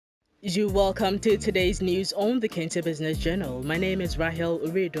You're welcome to today's news on the KBJ Business Journal. My name is Rahel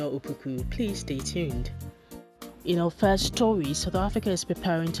Uredo Upuku. Please stay tuned. In our first story, South Africa is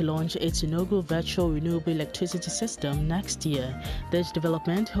preparing to launch its inaugural virtual renewable electricity system next year. This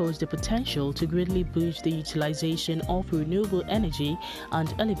development holds the potential to greatly boost the utilization of renewable energy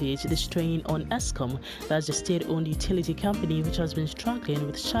and elevate the strain on Eskom, that's the state-owned utility company which has been struggling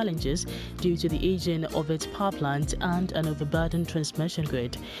with challenges due to the aging of its power plant and an overburdened transmission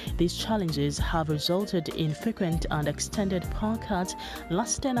grid. These challenges have resulted in frequent and extended power cuts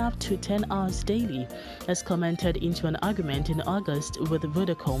lasting up to 10 hours daily. Eskom entered into an agreement in August with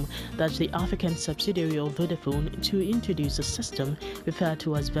Vodacom, that's the African subsidiary of Vodafone, to introduce a system referred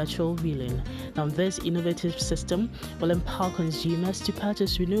to as virtual wheeling. Now, this innovative system will empower consumers to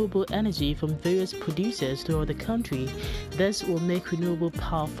purchase renewable energy from various producers throughout the country. This will make renewable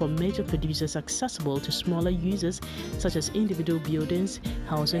power from major producers accessible to smaller users such as individual buildings,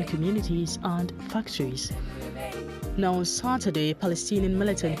 housing communities, and factories. Now, on Saturday, a Palestinian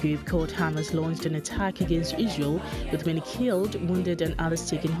militant group called Hamas launched an attack against Israel, with many killed, wounded, and others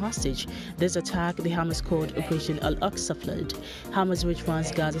taken hostage. This attack, the Hamas called Operation Al-Aqsa Flood. Hamas, which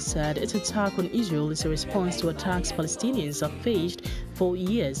runs Gaza, said its attack on Israel is a response to attacks Palestinians have faced for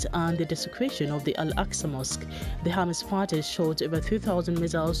years and the desecration of the Al-Aqsa Mosque. The Hamas fighters shot over 3,000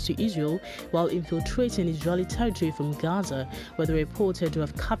 missiles to Israel while infiltrating Israeli territory from Gaza, where they reported to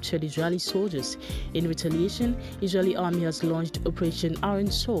have captured Israeli soldiers. In retaliation, Israeli army has launched Operation Iron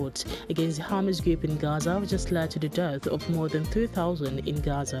Sword against the Hamas group in Gaza, which has led to the death of more than 3,000 in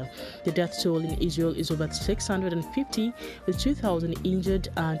Gaza. The death toll in Israel is over 650, with 2,000 injured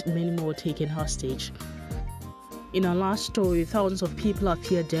and many more taken hostage. In our last story, thousands of people are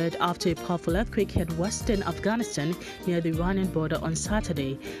feared dead after a powerful earthquake hit western Afghanistan near the Iranian border on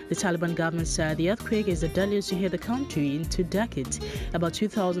Saturday. The Taliban government said the earthquake is the deadliest to hit the country in 2 decades. About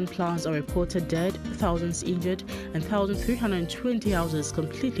 2,000 plants are reported dead, thousands injured, and 1,320 houses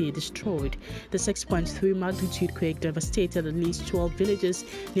completely destroyed. The 6.3 magnitude quake devastated at least 12 villages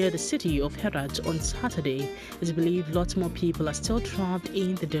near the city of Herat on Saturday. It's believed lots more people are still trapped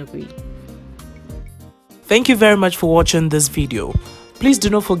in the debris. Thank you very much for watching this video. Please do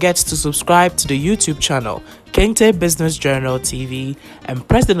not forget to subscribe to the YouTube channel KBJ Business Journal TV and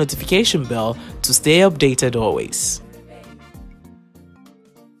press the notification bell to stay updated always.